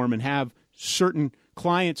platform and have certain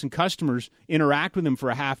clients and customers interact with them for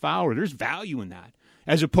a half hour, there's value in that.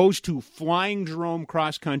 As opposed to flying Jerome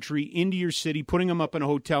cross country into your city, putting him up in a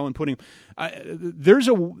hotel and putting there's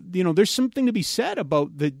something to be said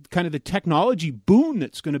about the kind of the technology boon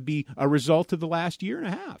that's going to be a result of the last year and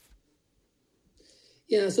a half.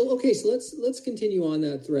 Yeah. So let's continue on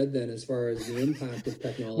that thread then, as far as the impact of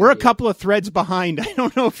technology. We're a couple of threads behind. I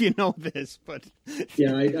don't know if you know this, but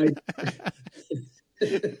yeah,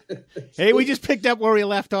 Hey, we just picked up where we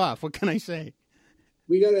left off. What can I say?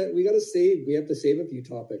 We gotta save. We have to save a few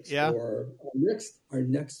topics for our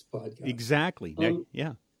next podcast. Exactly.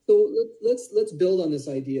 Yeah. So let's build on this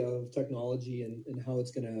idea of technology and how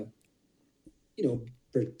it's gonna,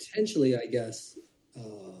 potentially, I guess,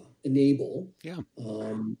 enable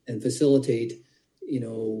and facilitate,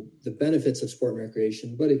 the benefits of sport and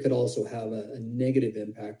recreation, but it could also have a negative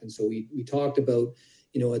impact. And so we talked about,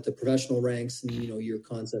 at the professional ranks and, your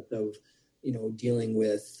concept of, dealing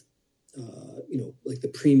with, like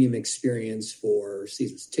the premium experience for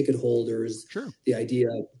seasons ticket holders, the idea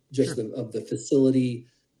just of the facility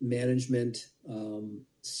management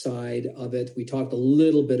side of it. We talked a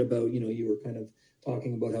little bit about, you were kind of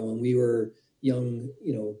talking about how when we were young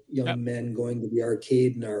men going to the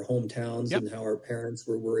arcade in our hometowns and how our parents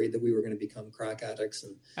were worried that we were going to become crack addicts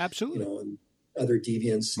and and other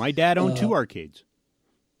deviants. My dad owned 2 arcades.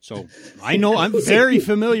 So I know I'm very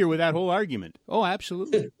familiar with that whole argument. Oh,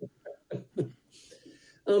 absolutely.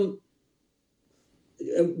 And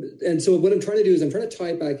so what I'm trying to do is I'm trying to tie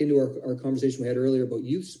it back into our conversation we had earlier about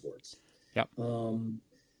youth sports. Yep.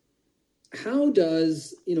 How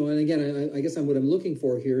does, and again, I guess what I'm looking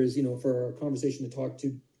for here is, for our conversation to talk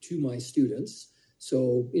to my students.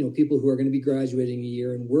 So, people who are going to be graduating a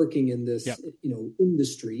year and working in this,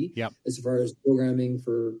 industry as far as programming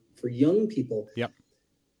for young people. Yep.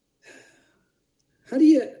 How do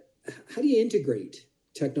you integrate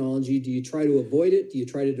technology? Do you try to avoid it? Do you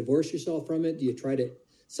try to divorce yourself from it? Do you try to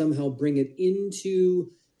somehow bring it into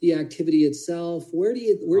the activity itself? Where do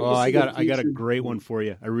you I got a great one for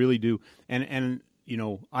you. I really do. And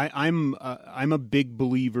I'm a big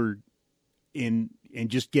believer in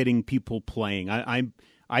just getting people playing.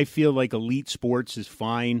 I feel like elite sports is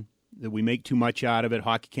fine, that we make too much out of it.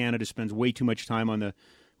 Hockey Canada spends way too much time on the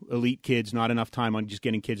elite kids, not enough time on just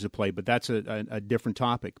getting kids to play, but that's a different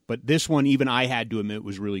topic. But this one, even I had to admit,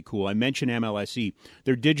 was really cool. I mentioned MLSE.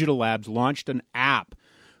 Their digital labs launched an app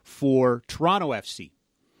for Toronto FC,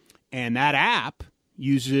 and that app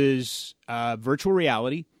uses virtual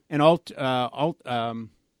reality and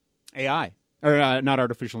AI, or not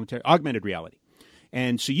artificial intelligence, augmented reality.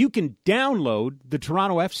 And so you can download the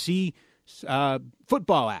Toronto FC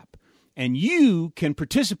football app, and you can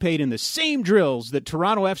participate in the same drills that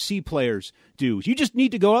Toronto FC players do. You just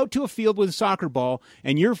need to go out to a field with a soccer ball,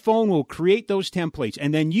 and your phone will create those templates.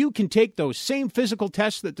 And then you can take those same physical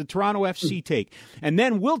tests that the Toronto FC take. And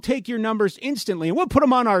then we'll take your numbers instantly, and we'll put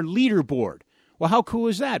them on our leaderboard. Well, how cool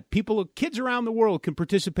is that? Kids around the world can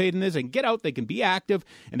participate in this and get out. They can be active,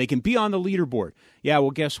 and they can be on the leaderboard. Yeah,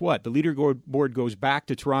 well, guess what? The leaderboard goes back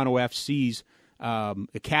to Toronto FC's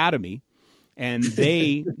academy, and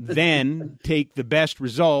they then take the best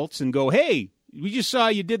results and go, hey, we just saw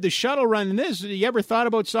you did the shuttle run in this. You ever thought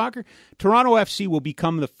about soccer? Toronto FC will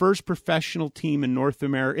become the first professional team in North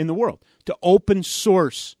America, in the world, to open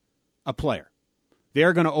source a player.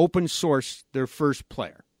 They're going to open source their first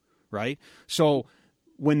player, right? So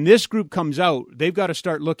when this group comes out, they've got to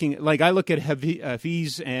start looking, like I look at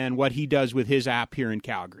Hafiz and what he does with his app here in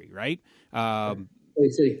Calgary, right?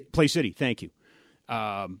 Play City, thank you.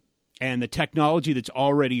 And the technology that's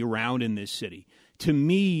already around in this city. To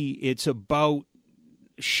me, it's about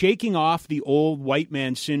shaking off the old white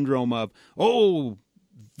man syndrome of, oh,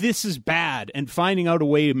 this is bad, and finding out a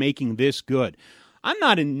way of making this good. I'm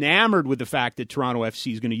not enamored with the fact that Toronto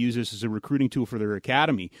FC is going to use this as a recruiting tool for their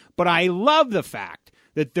academy, but I love the fact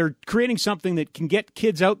that they're creating something that can get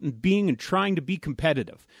kids out and trying to be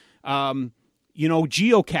competitive.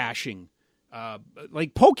 Geocaching,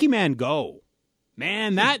 like Pokemon Go.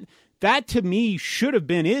 Man, that to me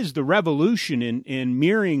is the revolution in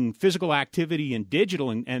mirroring physical activity and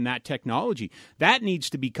digital and that technology. That needs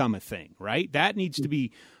to become a thing, right? That needs to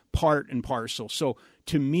be part and parcel. So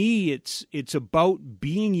to me, it's about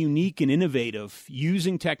being unique and innovative,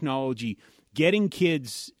 using technology, getting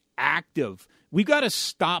kids active. We got to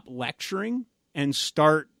stop lecturing and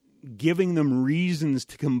start giving them reasons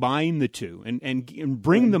to combine the two and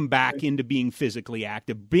bring them back into being physically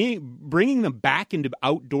active, bringing them back into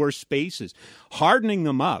outdoor spaces, hardening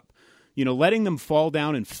them up, letting them fall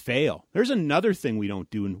down and fail. There's another thing we don't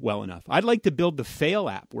do well enough. I'd like to build the Fail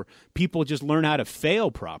app where people just learn how to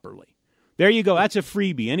fail properly. There you go. That's a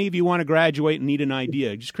freebie. Any of you want to graduate and need an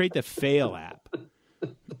idea, just create the Fail app.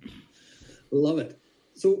 Love it.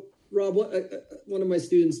 So, Rob, one of my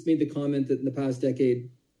students made the comment that in the past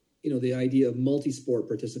decade, the idea of multi-sport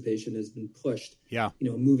participation has been pushed. Yeah.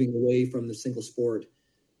 Moving away from the single sport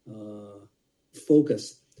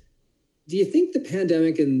focus. Do you think the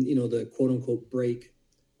pandemic and the quote unquote break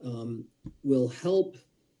will help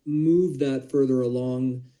move that further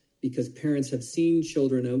along, because parents have seen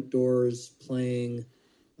children outdoors playing,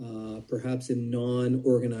 perhaps in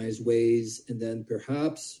non-organized ways, and then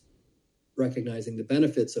perhaps recognizing the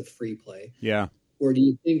benefits of free play? Yeah. Or do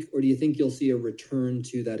you think you'll see a return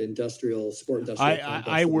to that industrial sport?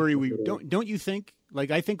 I worry we don't. Don't you think?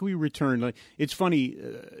 Like, I think we return. Like, it's funny,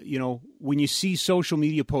 when you see social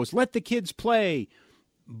media posts, let the kids play,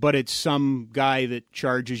 but it's some guy that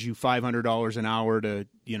charges you $500 an hour to,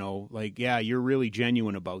 yeah, you're really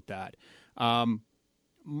genuine about that.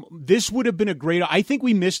 This would have been I think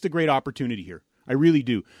we missed a great opportunity here. I really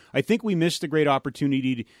do. I think we missed a great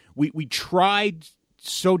opportunity. We tried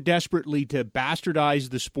so desperately to bastardize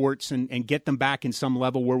the sports and get them back in some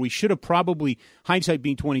level where we should have probably, hindsight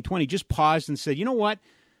being 2020, just paused and said, you know what,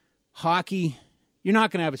 hockey, you're not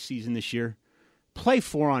going to have a season this year. Play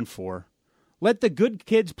 4-on-4. Let the good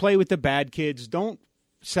kids play with the bad kids. Don't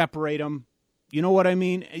separate them. You know what I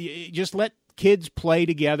mean? Just let kids play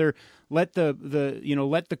together. Let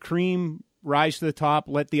the cream rise to the top.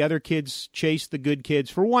 Let the other kids chase the good kids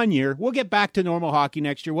for 1 year. We'll get back to normal hockey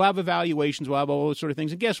next year. We'll have evaluations. We'll have all those sort of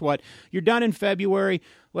things. And guess what? You're done in February.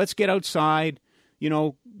 Let's get outside.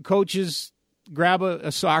 Coaches, grab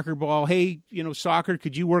a soccer ball. Hey, soccer,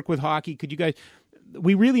 could you work with hockey? Could you guys?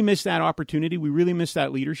 We really missed that opportunity. We really missed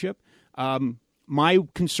that leadership. My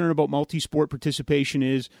concern about multi-sport participation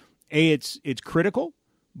is, A, it's critical,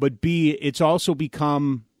 but B, it's also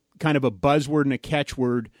become kind of a buzzword and a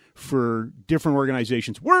catchword for different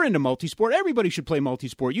organizations. We're into multi-sport. Everybody should play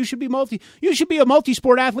multi-sport. You should be a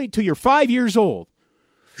multi-sport athlete till you're 5 years old.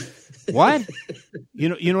 What? You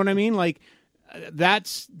know what I mean? Like,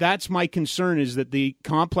 that's my concern, is that the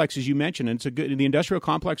complex, as you mentioned, and the industrial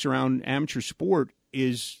complex around amateur sport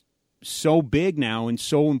is so big now and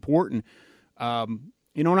so important. And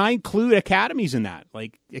I include academies in that.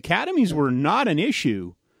 Like, academies were not an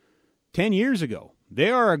issue 10 years ago. They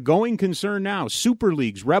are a going concern now. Super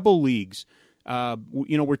leagues, rebel leagues.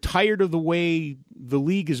 We're tired of the way the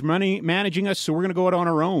league is managing us, so we're going to go out on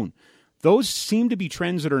our own. Those seem to be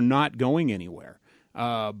trends that are not going anywhere.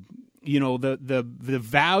 The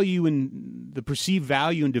value and the perceived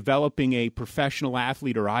value in developing a professional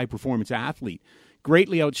athlete or high performance athlete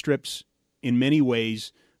greatly outstrips, in many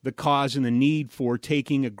ways, the cause and the need for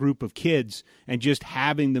taking a group of kids and just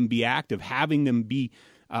having them be active, having them be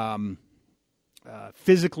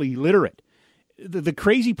physically literate. The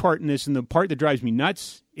crazy part in this, and the part that drives me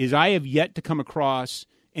nuts, is I have yet to come across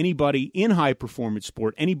anybody in high performance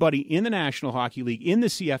sport, anybody in the National Hockey League, in the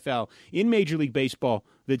CFL, in Major League Baseball,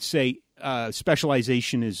 that say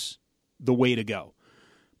specialization is the way to go.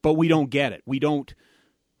 But we don't get it. We don't.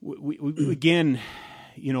 Again,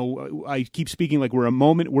 I keep speaking like we're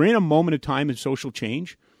in a moment of time of social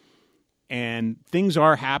change. And things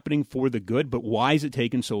are happening for the good, but why is it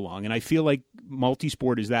taking so long? And I feel like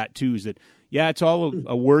multi-sport is that too, is that, yeah, it's all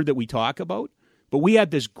a word that we talk about, but we had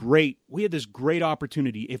this great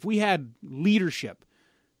opportunity. If we had leadership,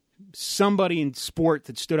 somebody in sport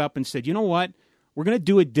that stood up and said, you know what, we're going to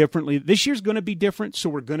do it differently. This year's going to be different, so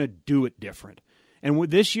we're going to do it different. And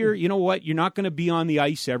with this year, you know what, you're not going to be on the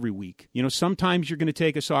ice every week. Sometimes you're going to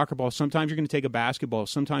take a soccer ball, sometimes you're going to take a basketball,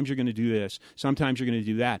 sometimes you're going to do this, sometimes you're going to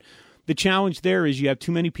do that. The challenge there is you have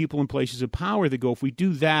too many people in places of power that go, if we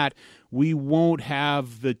do that, we won't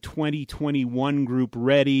have the 2021 group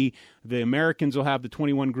ready. The Americans will have the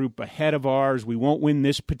 21 group ahead of ours. We won't win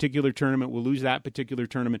this particular tournament. We'll lose that particular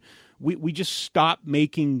tournament. We just stopped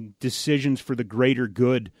making decisions for the greater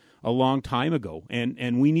good a long time ago.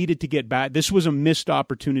 And we needed to get back. This was a missed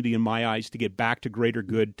opportunity in my eyes to get back to greater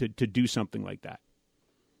good, to do something like that.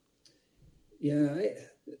 Yeah,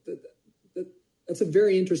 that's a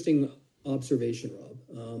very interesting observation,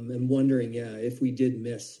 Rob. I'm wondering, if we did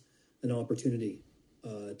miss an opportunity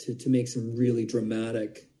to make some really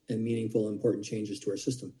dramatic and meaningful, important changes to our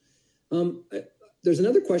system. There's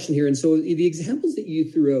another question here. And so the examples that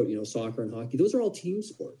you threw out, soccer and hockey, those are all team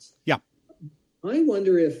sports. Yeah. I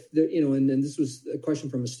wonder if, and this was a question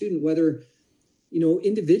from a student, whether,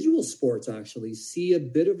 individual sports actually see a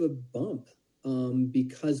bit of a bump.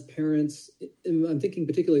 Because parents, I'm thinking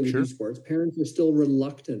particularly with youth sports, parents are still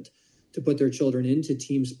reluctant to put their children into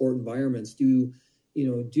team sport environments. Do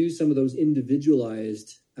some of those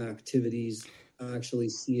individualized activities actually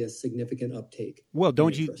see a significant uptake? Well,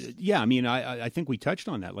 don't you? Yeah, I mean, I think we touched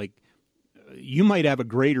on that. Like, you might have a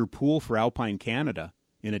greater pool for Alpine Canada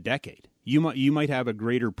in a decade. You might have a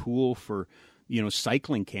greater pool for,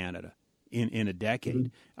 Cycling Canada in a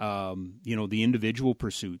decade. Mm-hmm. The individual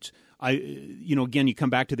pursuits. Again, you come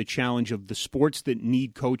back to the challenge of the sports that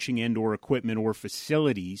need coaching and or equipment or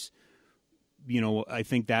facilities. I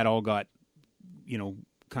think that all got,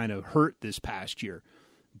 kind of hurt this past year.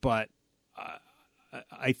 But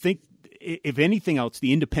I think, if anything else,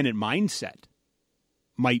 the independent mindset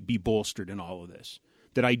might be bolstered in all of this.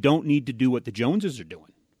 That I don't need to do what the Joneses are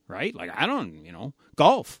doing, right? Like, I don't,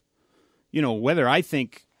 golf. Whether I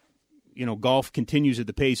think golf continues at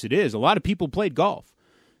the pace it is, a lot of people played golf.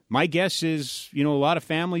 My guess is, a lot of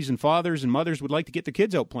families and fathers and mothers would like to get their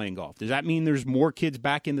kids out playing golf. Does that mean there's more kids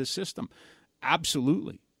back in the system?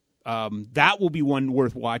 Absolutely. That will be one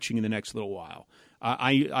worth watching in the next little while.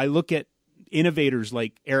 I look at innovators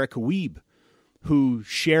like Erica Wiebe, who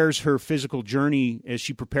shares her physical journey as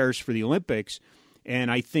she prepares for the Olympics,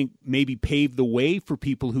 and I think maybe paved the way for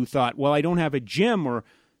people who thought, well, I don't have a gym, or,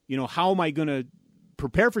 how am I going to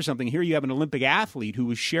prepare for something? Here you have an Olympic athlete who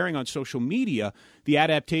was sharing on social media the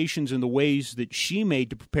adaptations and the ways that she made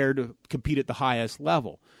to prepare to compete at the highest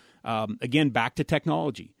level. Again, back to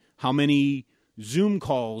technology. How many Zoom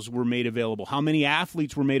calls were made available? How many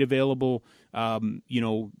athletes were made available,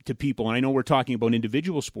 to people? And I know we're talking about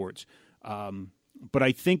individual sports, but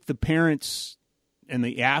I think the parents and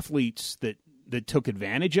the athletes that took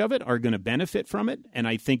advantage of it are going to benefit from it. And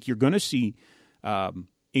I think you're going to see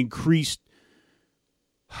increased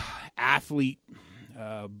athlete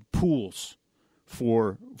pools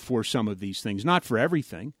for some of these things. Not for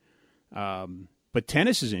everything, but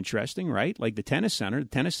tennis is interesting, right? Like the tennis center. The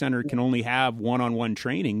tennis center can only have one-on-one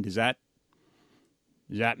training. Does that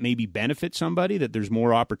maybe benefit somebody, that there's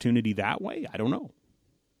more opportunity that way? I don't know.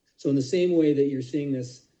 So in the same way that you're seeing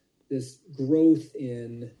this growth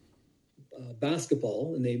in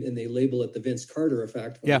basketball, and they label it the Vince Carter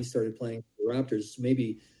effect when he started playing for the Raptors,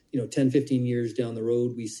 maybe 10, 15 years down the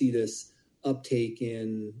road, we see this uptake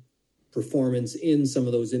in performance in some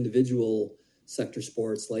of those individual sector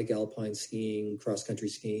sports like alpine skiing, cross-country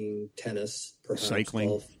skiing, tennis, perhaps cycling,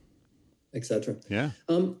 golf, etc. Yeah.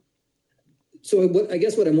 So I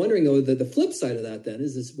guess what I'm wondering, though, the flip side of that then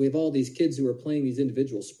is we have all these kids who are playing these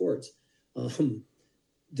individual sports.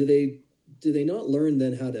 Do they not learn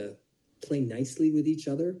then how to play nicely with each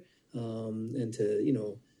other, and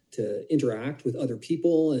to interact with other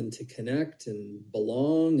people and to connect and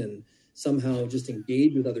belong and somehow just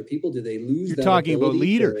engage with other people? Do they lose You're that talking about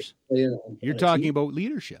leaders. You're talking about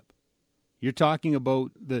leadership. You're talking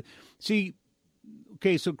about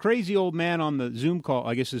so crazy old man on the Zoom call,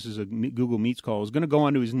 I guess this is a Google Meets call, is going to go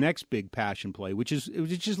on to his next big passion play, which is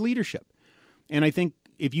just leadership. And I think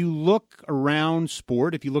if you look around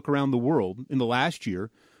sport, if you look around the world in the last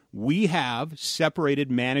year, we have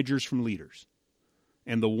separated managers from leaders.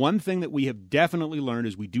 And the one thing that we have definitely learned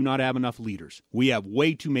is we do not have enough leaders. We have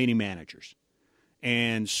way too many managers.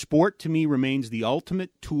 And sport, to me, remains the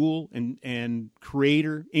ultimate tool and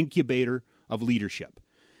creator, incubator of leadership.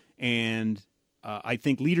 And I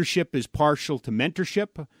think leadership is partial to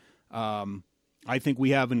mentorship. I think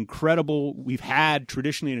we've had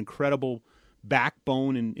traditionally an incredible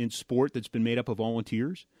backbone in sport that's been made up of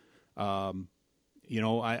volunteers. The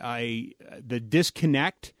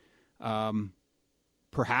disconnect,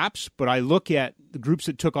 perhaps, but I look at the groups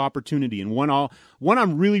that took opportunity, and one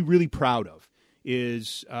I'm really, really proud of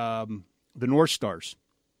is the North Stars.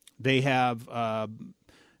 They have up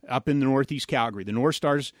in the Northeast Calgary, the North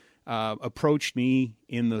Stars approached me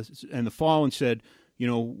in the fall and said,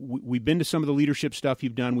 we've been to some of the leadership stuff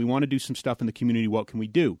you've done. We want to do some stuff in the community. What can we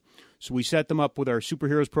do? So we set them up with our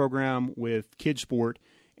Superheroes program, with Kids Sport,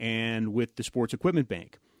 and with the Sports Equipment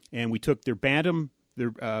Bank. And we took their bantam,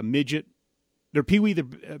 their midget, their peewee, their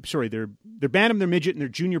bantam, their midget, and their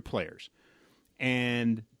junior players,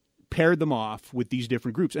 and paired them off with these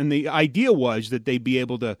different groups. And the idea was that they'd be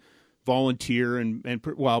able to volunteer and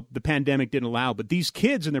the pandemic didn't allow, but these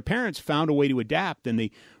kids and their parents found a way to adapt, and they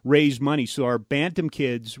raised money. So our Bantam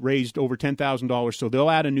kids raised over $10,000. So they'll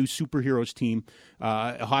add a new superheroes team,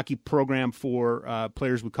 a hockey program for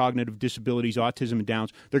players with cognitive disabilities, autism, and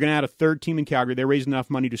Downs. They're going to add a third team in Calgary. They raised enough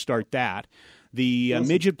money to start that. The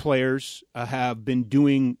midget players have been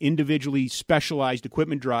doing individually specialized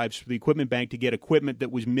equipment drives for the equipment bank to get equipment that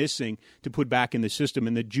was missing to put back in the system.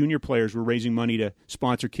 And the junior players were raising money to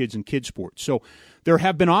sponsor kids in kids sports. So there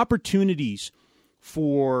have been opportunities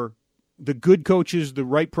for the good coaches, the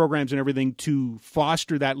right programs and everything to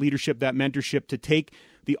foster that leadership, that mentorship, to take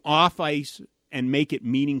the off ice and make it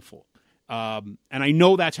meaningful. And I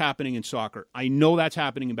know that's happening in soccer. I know that's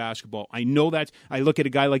happening in basketball. I look at a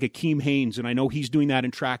guy like Akeem Haynes, and I know he's doing that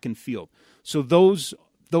in track and field. So those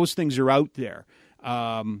things are out there.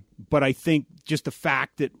 But I think just the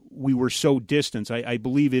fact that we were so distant, I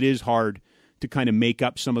believe it is hard to kind of make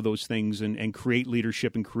up some of those things and create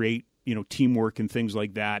leadership and create, teamwork and things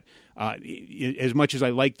like that. As much as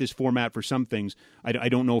I like this format for some things, I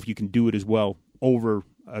don't know if you can do it as well over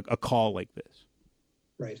a call like this.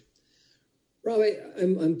 Right. Rob,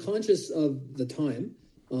 I'm conscious of the time,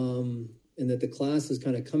 and that the class is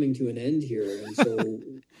kind of coming to an end here, and so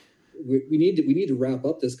we need to wrap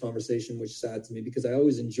up this conversation, which saddens me because I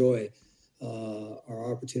always enjoy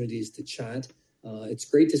our opportunities to chat. It's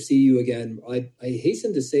great to see you again. I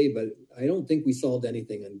hasten to say, but I don't think we solved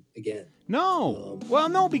anything again. No. Well,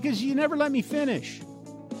 no, because you never let me finish.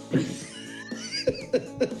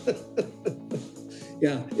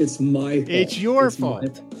 Yeah, it's my fault. It's your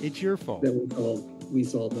fault. It's your fault. That we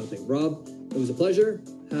solved nothing. Rob, it was a pleasure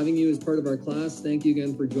having you as part of our class. Thank you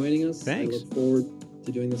again for joining us. Thanks. I look forward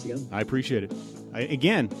to doing this again. I appreciate it.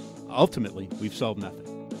 Again, ultimately, we've solved nothing.